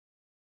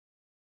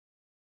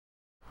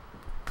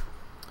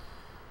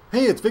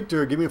Hey, it's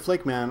Victor. Give me a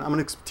flake, man. I'm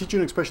going to teach you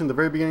an expression at the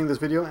very beginning of this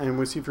video, and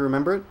we'll see if you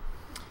remember it.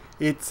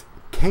 It's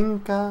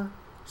kenka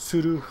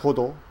suru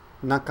hodo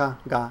naka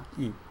ga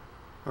ii.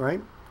 All right?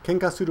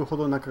 Kenka suru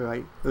hodo naka ga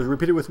ii.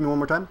 Repeat it with me one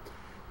more time.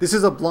 This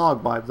is a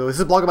blog, though. This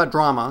is a blog about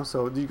drama,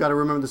 so you got to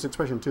remember this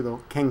expression too,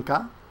 though.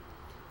 Kenka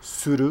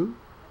suru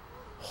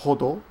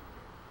hodo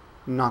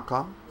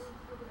naka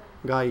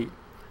ga ii.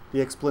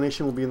 The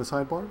explanation will be in the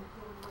sidebar,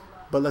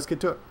 but let's get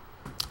to it.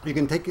 You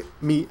can take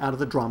me out of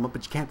the drama,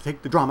 but you can't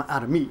take the drama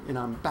out of me, and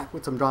I'm back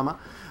with some drama.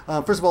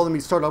 First of all, let me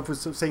start off with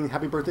saying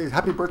happy birthday.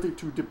 Happy birthday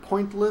to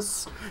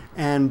Depointless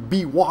and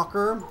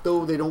bwalker.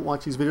 Though they don't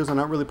watch these videos, I'm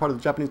not really part of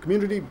the Japanese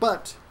community,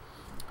 but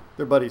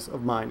they're buddies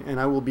of mine,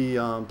 and I will be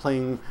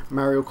playing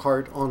Mario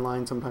Kart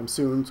online sometime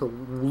soon, so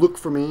look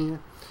for me.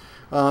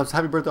 So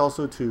happy birthday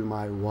also to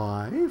my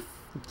wife,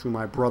 to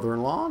my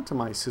brother-in-law, to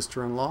my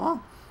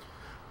sister-in-law,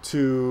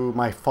 to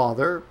my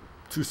father,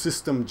 to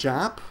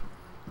systemjap,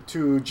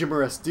 to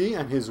jimmersd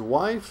and his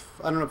wife.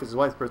 I don't know if it's his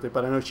wife's birthday,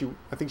 but I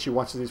think she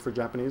watches these for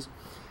Japanese.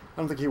 I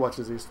don't think he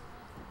watches these.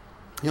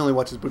 He only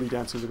watches booty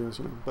dancing videos,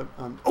 you know. But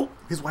oh,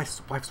 his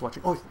wife's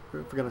watching. Oh,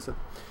 I forgot I said.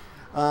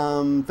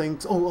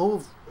 Thanks.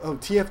 Oh,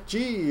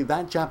 TFG,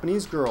 that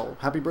Japanese girl.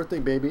 Happy birthday,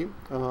 baby.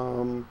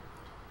 Who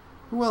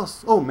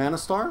else? Oh,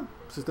 Manastar,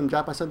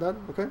 systemjap. I said that.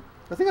 Okay.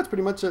 I think that's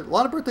pretty much it. A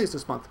lot of birthdays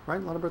this month, right?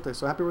 A lot of birthdays.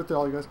 So happy birthday,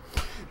 all you guys.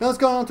 Now let's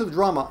go on to the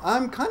drama.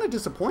 I'm kind of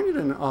disappointed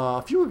in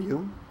a few of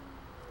you.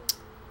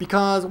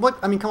 Because what?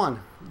 I mean, come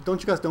on.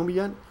 Don't you guys know me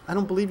yet? I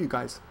don't believe you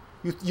guys.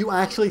 You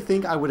actually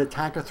think I would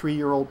attack a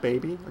 3-year-old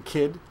baby, a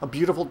kid, a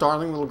beautiful,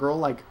 darling little girl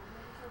like,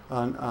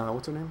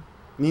 what's her name?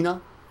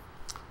 Nina?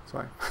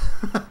 Sorry.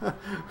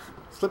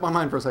 Slipped my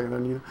mind for a second there,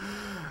 Nina.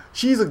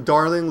 She's a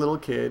darling little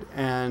kid,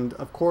 and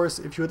of course,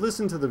 if you had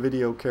listened to the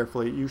video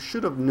carefully, you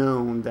should have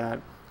known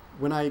that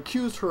when I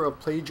accused her of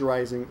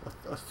plagiarizing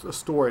a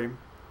story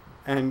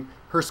and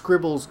her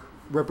scribbles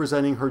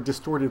representing her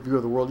distorted view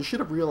of the world, you should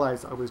have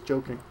realized I was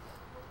joking.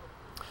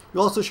 You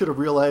also should have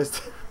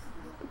realized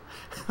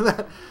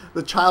that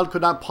the child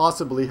could not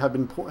possibly have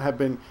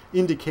been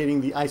indicating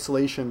the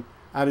isolation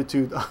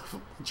attitude of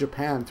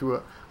Japan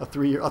through a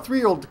 3-year-old. A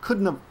 3-year-old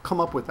couldn't have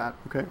come up with that.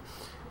 Okay,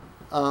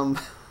 and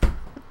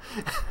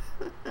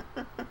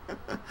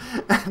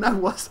I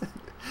wasn't.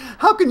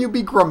 How can you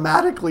be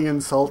grammatically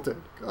insulted?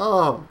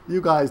 Oh,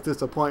 you guys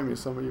disappoint me.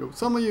 Some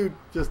of you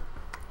just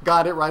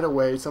got it right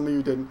away. Some of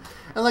you didn't.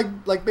 And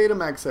like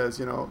Betamax says,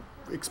 you know,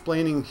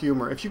 explaining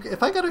humor.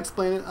 If I gotta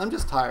explain it, I'm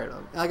just tired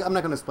of it. I'm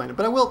not gonna explain it,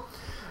 but I will.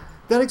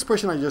 That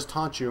expression I just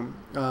taught you,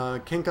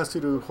 kenka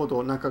suru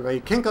hodo naka ga ii.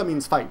 Kenka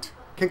means fight.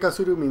 Kenka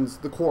suru means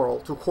the quarrel,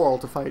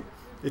 to fight.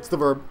 It's the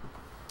verb.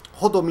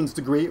 Hodo means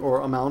degree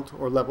or amount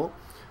or level.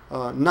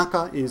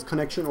 Naka is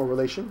connection or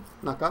relation,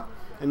 naka.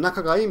 And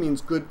naka ga ii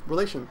means good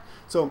relation.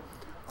 So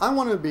I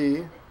want to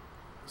be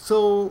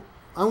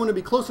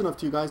close enough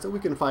to you guys that we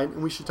can fight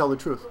and we should tell the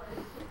truth.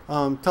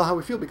 Tell how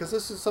we feel, because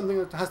this is something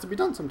that has to be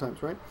done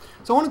sometimes, right?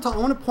 So I want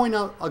to point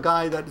out a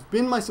guy that's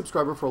been my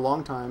subscriber for a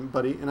long time,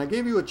 buddy, and I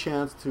gave you a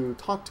chance to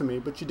talk to me,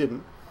 but you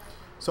didn't.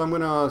 So I'm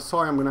gonna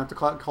have to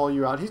call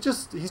you out. He's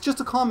just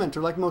a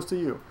commenter like most of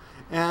you.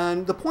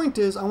 And the point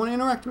is, I want to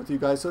interact with you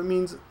guys, so it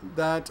means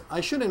that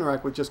I should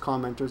interact with just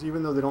commenters,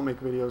 even though they don't make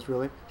videos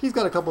really. He's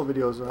got a couple of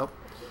videos up.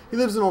 He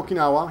lives in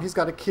Okinawa. He's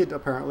got a kid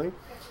apparently,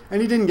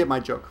 and he didn't get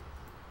my joke.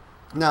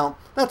 Now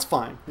that's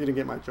fine. He didn't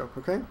get my joke,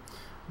 okay?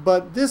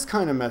 But this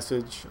kind of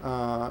message,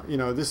 you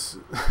know, this,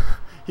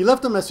 he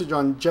left a message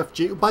on Jeff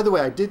G. By the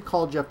way, I did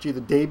call Jeff G the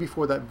day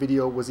before that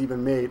video was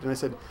even made, and I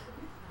said,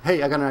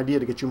 hey, I got an idea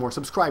to get you more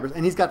subscribers.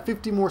 And he's got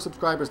 50 more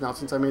subscribers now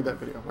since I made that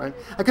video, right?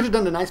 I could have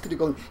done a nice video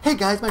going, hey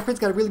guys, my friend's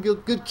got a really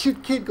good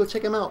cute kid, go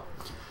check him out.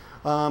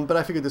 But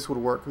I figured this would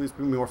work, this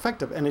would be more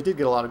effective, and it did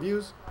get a lot of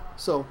views.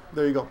 So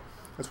there you go.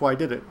 That's why I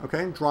did it,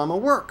 okay? Drama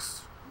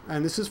works.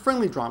 And this is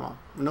friendly drama.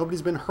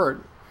 Nobody's been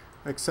hurt.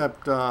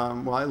 Except,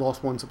 well, I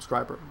lost 1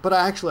 subscriber. But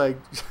I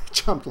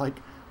jumped like,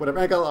 whatever.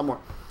 I got a lot more.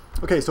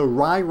 Okay, so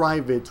Rai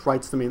Vids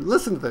writes to me,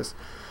 listen to this.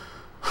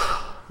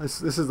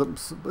 This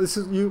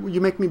is you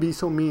make me be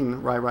so mean,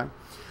 Rai.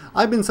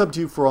 I've been subbed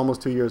to you for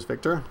almost 2 years,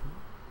 Victor.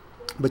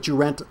 But your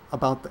rant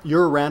about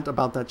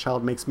that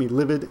child makes me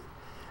livid,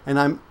 and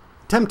I'm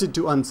tempted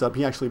to unsub.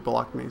 He actually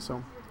blocked me,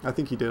 so I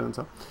think he did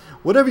unsub.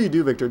 Whatever you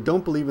do, Victor,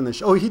 don't believe in this.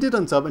 Oh, he did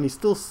unsub, and he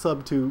still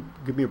subbed to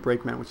give me a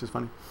break, man, which is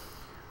funny.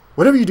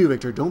 Whatever you do,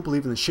 Victor, don't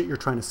believe in the shit you're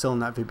trying to sell in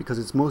that vid, because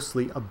it's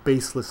mostly a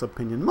baseless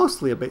opinion.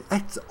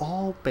 It's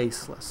all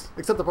baseless.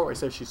 Except the part where I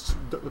said she's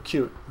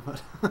cute.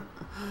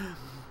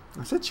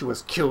 I said she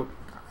was cute.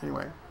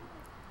 Anyway.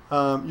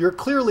 You're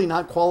clearly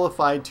not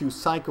qualified to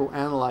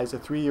psychoanalyze a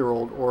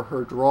 3-year-old or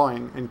her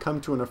drawing and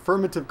come to an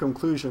affirmative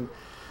conclusion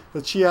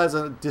that she has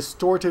a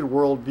distorted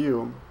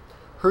worldview.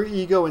 Her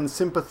ego and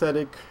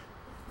sympathetic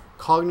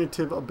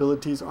cognitive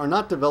abilities are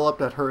not developed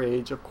at her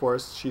age, of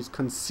course. She's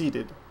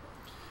conceited.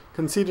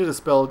 Conceited is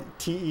spelled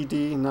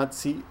T-E-D, not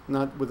C,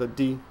 not with a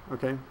D.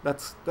 Okay,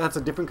 that's a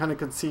different kind of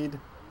concede.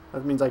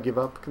 That means I give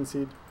up.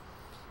 Concede,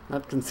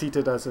 not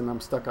conceited as in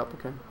I'm stuck up.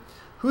 Okay,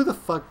 Who the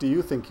fuck do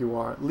you think you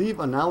are? Leave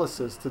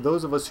analysis to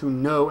those of us who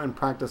know and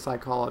practice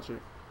psychology.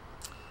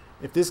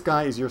 If this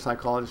guy is your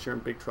psychologist, you're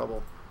in big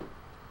trouble.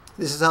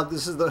 Listen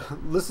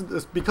to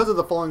this, because of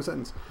the following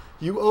sentence.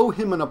 You owe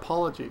him an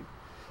apology.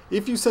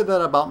 If you said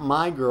that about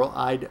my girl,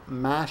 I'd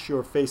mash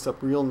your face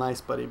up real nice,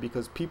 buddy,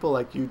 because people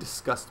like you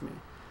disgust me.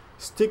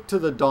 Stick to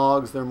the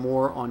dogs, they're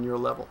more on your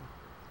level.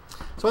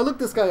 So I looked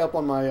this guy up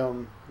on my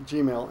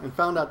Gmail and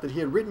found out that he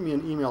had written me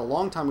an email a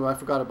long time ago, I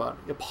forgot about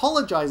it,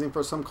 apologizing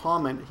for some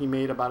comment he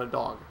made about a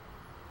dog.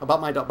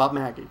 About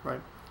Maggie,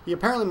 right? He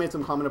apparently made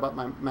some comment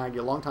about Maggie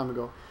a long time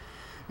ago,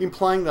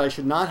 implying that I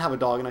should not have a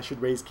dog and I should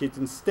raise kids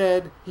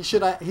instead. He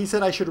said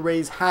I should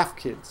raise half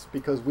kids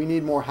because we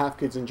need more half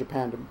kids in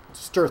Japan to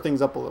stir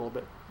things up a little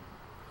bit.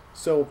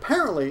 So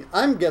apparently,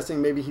 I'm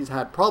guessing maybe he's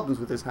had problems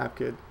with his half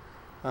kid,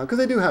 because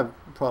they do have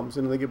problems,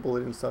 they get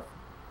bullied and stuff.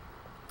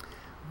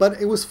 But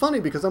it was funny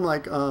because I'm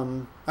like,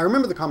 I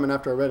remember the comment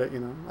after I read it,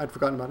 I'd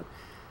forgotten about it.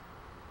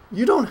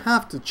 You don't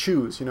have to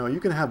choose, you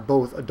can have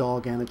both a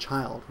dog and a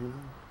child,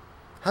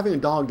 Having a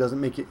dog doesn't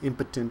make you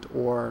impotent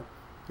or,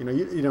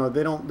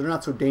 they're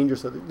not so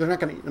dangerous.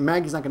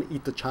 Maggie's not going to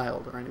eat the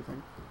child or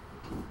anything.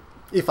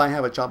 If I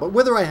have a child. But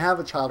whether I have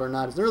a child or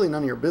not is really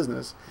none of your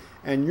business.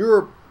 And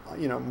your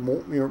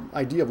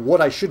idea of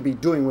what I should be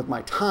doing with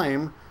my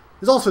time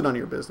is also none of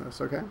your business,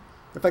 okay?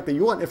 The fact that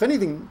if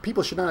anything,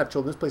 people should not have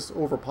children. This place is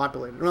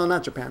overpopulated. Well,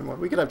 not Japan. Well,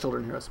 we could have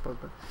children here, I suppose,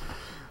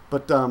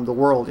 but the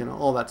world,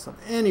 all that stuff.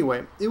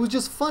 Anyway, it was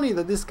just funny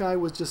that this guy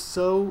was just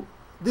so.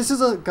 This is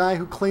a guy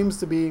who claims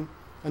to be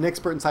an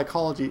expert in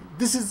psychology.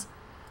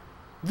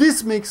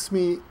 This makes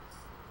me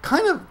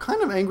kind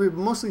of angry, but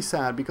mostly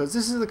sad, because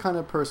this is the kind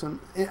of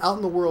person out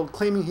in the world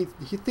claiming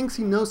he thinks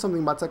he knows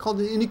something about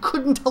psychology, and he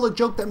couldn't tell a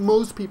joke that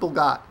most people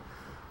got.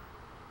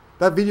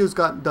 That video's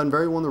got done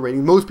very well in the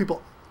rating. Most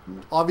people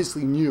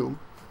obviously knew.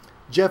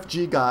 Jeff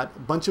G got a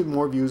bunch of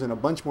more views and a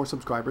bunch more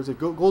subscribers.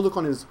 Go look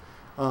on his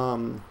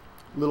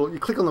you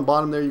click on the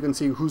bottom there, you can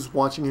see who's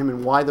watching him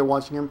and why they're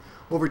watching him.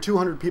 Over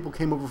 200 people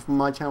came over from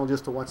my channel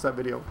just to watch that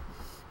video.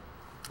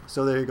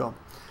 So there you go.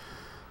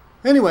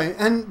 Anyway,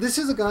 and this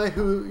is a guy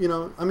who,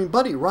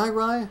 buddy, Rai,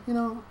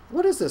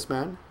 what is this,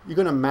 man? You're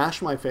going to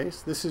mash my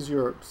face? This is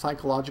your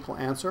psychological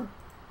answer?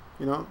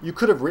 You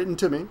could have written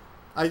to me.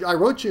 I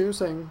wrote you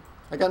saying,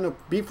 I got no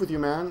beef with you,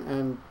 man,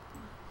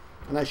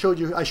 and I showed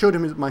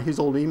him his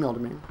old email to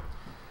me.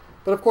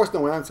 But of course,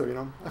 no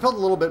answer, I felt a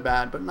little bit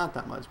bad, but not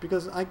that much,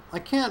 because I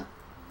can't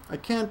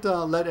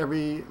let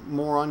every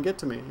moron get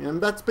to me.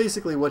 And that's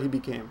basically what he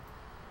became.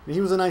 He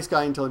was a nice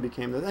guy until he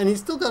became this. And he's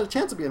still got a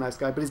chance to be a nice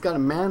guy, but he's got to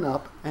man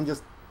up and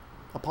just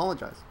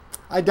apologize.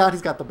 I doubt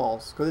he's got the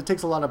balls, because it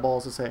takes a lot of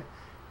balls to say,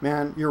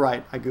 man, you're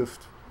right, I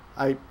goofed.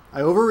 I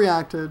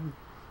overreacted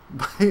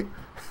by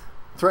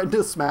threatened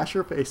to smash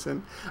your face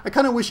in. I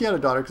kind of wish he had a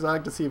daughter, because I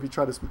like to see if he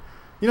tried to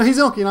he's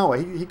in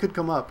Okinawa. He could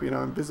come up,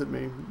 and visit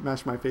me,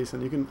 mash my face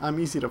in. I'm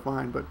easy to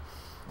find. But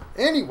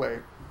anyway,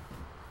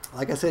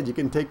 like I said, you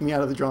can take me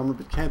out of the drama,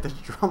 but can't take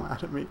the drama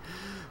out of me.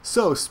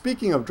 So,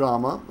 speaking of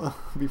drama,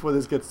 before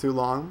this gets too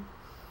long,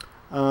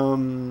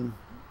 oh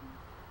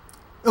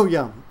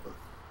yeah,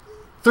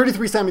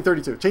 33 Sammy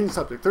 32, change the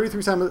subject,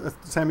 33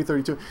 Sammy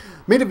 32,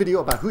 made a video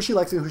about who she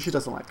likes and who she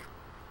doesn't like.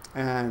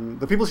 And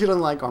the people she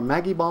doesn't like are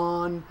Maggie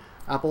Bond,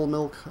 Apple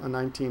Milk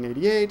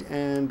 1988,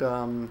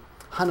 and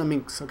Hana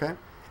Minx, okay?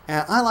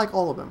 And I like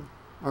all of them,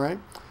 all right?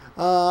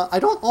 I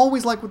don't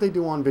always like what they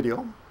do on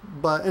video,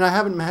 and I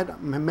haven't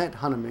met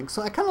Hana Minx,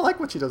 so I kind of like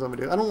what she does on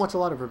video. I don't watch a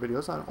lot of her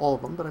videos, not all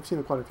of them, but I've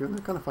seen quite a few, and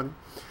they're kind of funny.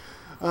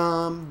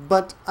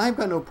 But I've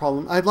got no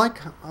problem. I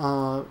like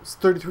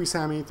 33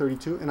 Sammy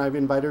 32, and I've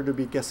invited her to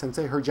be guest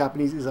sensei. Her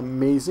Japanese is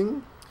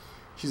amazing.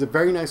 She's a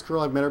very nice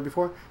girl. I've met her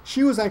before.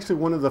 She was actually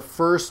one of the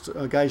first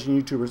Gaijin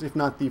YouTubers, if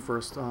not the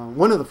first.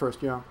 One of the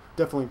first, yeah,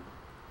 definitely.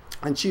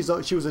 And she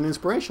was an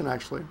inspiration,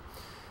 actually.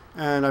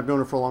 And I've known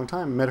her for a long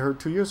time. Met her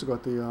 2 years ago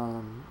at the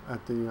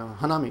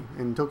Hanami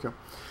in Tokyo.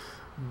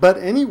 But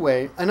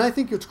anyway, and I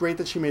think it's great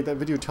that she made that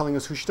video telling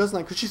us who she doesn't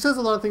like, because she says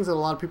a lot of things that a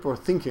lot of people are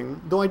thinking.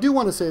 Though I do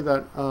want to say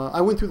that I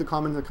went through the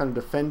comments and kind of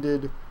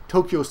defended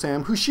Tokyo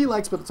Sam, who she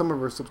likes, but some of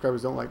her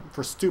subscribers don't like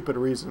for stupid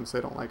reasons.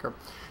 They don't like her.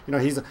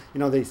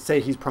 They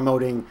say he's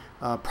promoting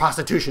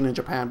prostitution in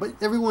Japan, but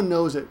everyone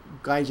knows that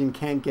Gaijin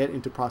can't get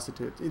into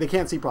prostitutes. They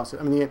can't see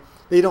prostitutes. I mean,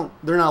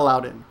 they're not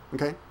allowed in.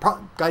 Okay,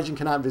 Gaijin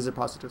cannot visit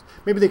prostitutes.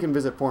 Maybe they can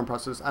visit foreign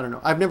prostitutes. I don't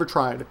know. I've never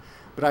tried,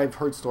 but I've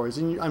heard stories,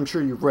 and I'm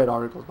sure you've read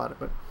articles about it.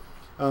 But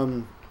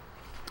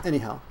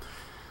anyhow,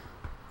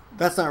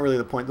 that's not really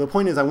the point. The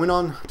point is I went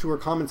on to her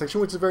comment section,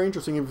 which is very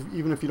interesting.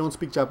 Even if you don't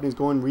speak Japanese,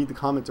 go and read the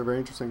comments. They're very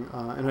interesting.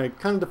 And I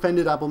kind of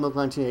defended Apple Milk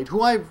 1988,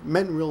 who I've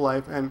met in real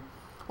life. And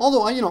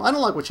although I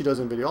don't like what she does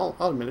in video,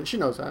 I'll admit it. She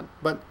knows that.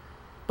 But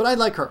I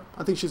like her.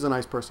 I think she's a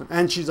nice person,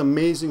 and she's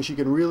amazing.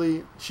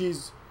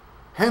 She's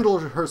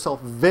handled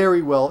herself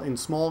very well in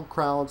small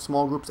crowds,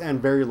 small groups, and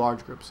very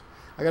large groups.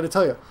 I got to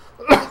tell you,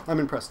 I'm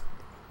impressed.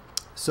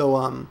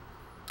 So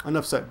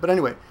enough said. But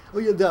anyway,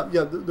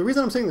 the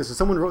reason I'm saying this is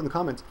someone wrote in the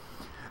comments,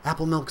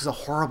 Apple Milk is a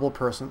horrible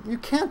person. You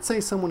can't say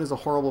someone is a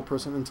horrible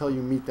person until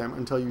you meet them,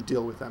 until you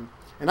deal with them.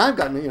 And I've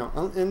gotten, you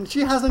know, and she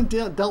hasn't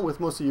dealt with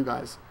most of you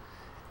guys.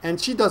 And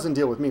she doesn't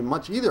deal with me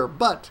much either,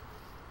 but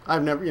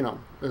I've never, you know,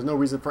 there's no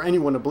reason for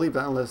anyone to believe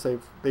that unless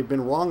they've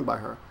been wronged by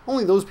her.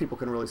 Only those people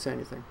can really say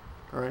anything,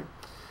 all right?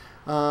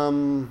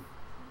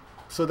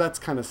 So that's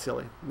kind of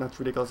silly. That's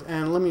ridiculous.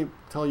 And let me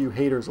tell you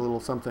haters a little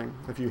something.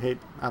 If you hate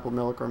Apple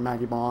Milk or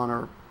Maggie Bon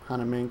or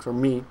Hannah Minx or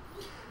me,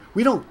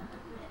 we don't,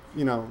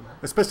 you know,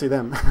 especially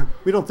them,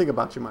 we don't think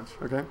about you much,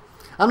 okay?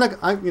 I'm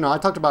not, you know, I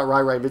talked about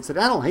Rai Vid said,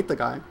 I don't hate the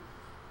guy,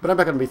 but I'm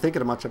not going to be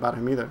thinking much about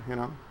him either, you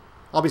know?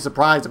 I'll be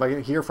surprised if I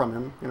hear from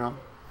him, you know?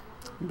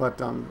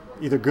 But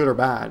either good or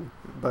bad.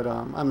 But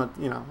I'm not,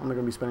 you know, I'm not going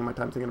to be spending my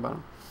time thinking about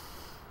him.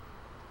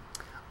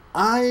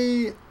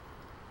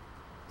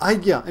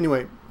 Yeah,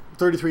 anyway,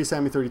 33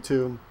 Sammy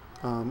 32.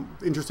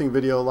 Interesting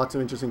video, lots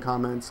of interesting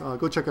comments.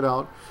 Go check it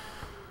out.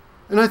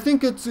 And I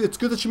think it's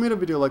good that she made a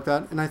video like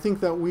that. And I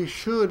think that we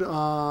should.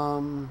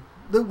 One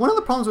of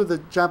the problems with the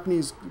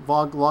Japanese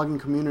vlogging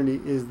community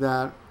is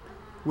that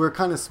we're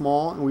kind of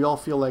small and we all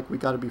feel like we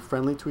got to be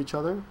friendly to each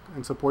other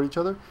and support each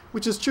other,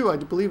 which is true. I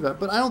do believe that.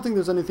 But I don't think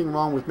there's anything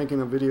wrong with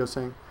making a video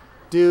saying,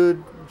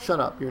 dude, shut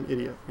up, you're an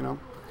idiot, you know?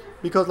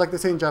 Because like they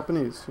say in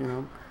Japanese, you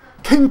know,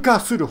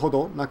 kenka suru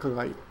hodo naka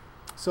ga ii.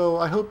 So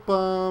I hope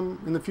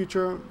in the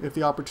future, if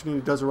the opportunity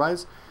does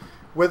arise,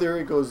 whether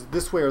it goes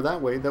this way or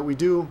that way, that we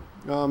do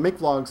make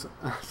vlogs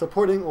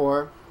supporting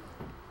or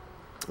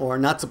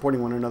not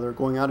supporting one another,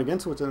 going out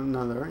against one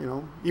another, you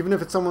know, even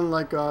if it's someone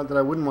like that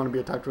I wouldn't want to be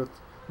attacked with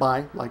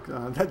by, like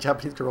that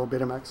Japanese girl,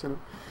 Betamax, you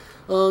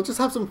know. Just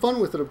have some fun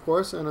with it, of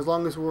course, and as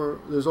long as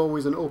there's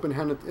always an open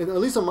hand, at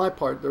least on my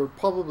part, there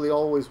probably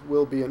always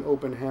will be an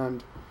open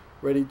hand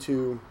ready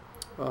to,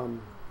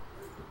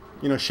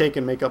 you know, shake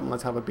and make up and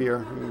let's have a beer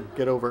and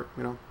get over it,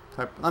 you know.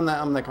 I'm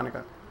that kind of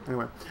guy.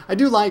 Anyway, I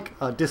do like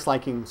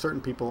disliking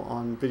certain people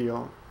on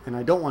video, and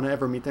I don't want to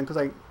ever meet them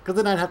because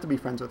then I'd have to be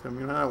friends with them.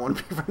 You know, I don't want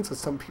to be friends with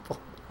some people.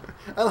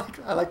 I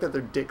like that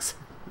they're dicks.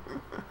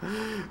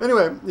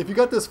 Anyway, if you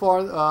got this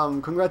far,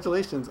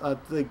 congratulations.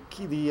 This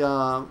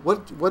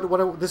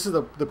is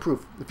the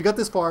proof. If you got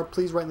this far,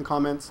 please write in the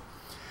comments.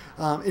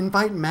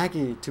 Invite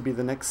Maggie to be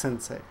the next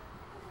sensei.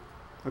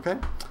 Okay,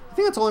 I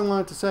think that's all I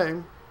wanted to say.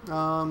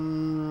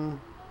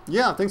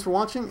 Yeah, thanks for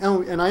watching.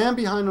 Oh, and I am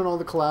behind on all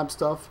the collab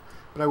stuff,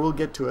 but I will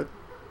get to it.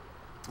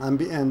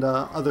 And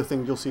other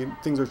things, you'll see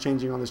things are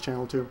changing on this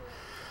channel too.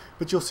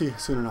 But you'll see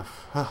soon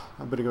enough. I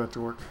better go back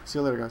to work. See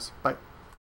you later, guys. Bye.